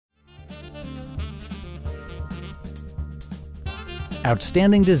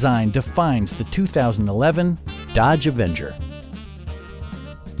Outstanding design defines the 2011 Dodge Avenger.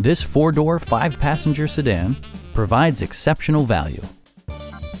 This four-door, five-passenger sedan provides exceptional value.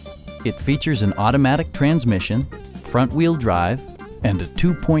 It features an automatic transmission, front-wheel drive, and a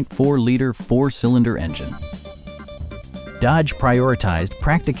 2.4-liter four-cylinder engine. Dodge prioritized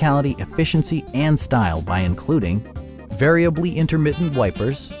practicality, efficiency, and style by including variably intermittent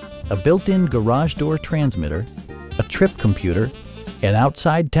wipers, a built-in garage door transmitter, a trip computer, an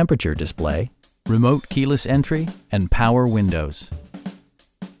outside temperature display, remote keyless entry, and power windows.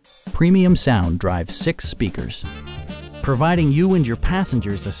 Premium sound drives 6 speakers, providing you and your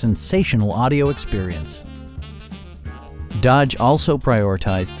passengers a sensational audio experience. Dodge also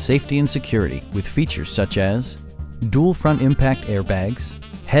prioritized safety and security with features such as dual front impact airbags,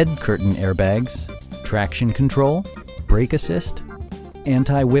 head curtain airbags, traction control, brake assist,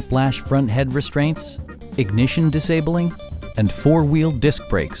 anti-whiplash front head restraints, ignition disabling, and 4-wheel disc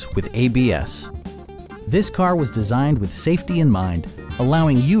brakes with ABS. This car was designed with safety in mind,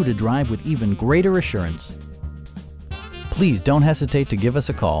 allowing you to drive with even greater assurance. Please don't hesitate to give us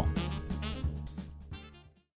a call.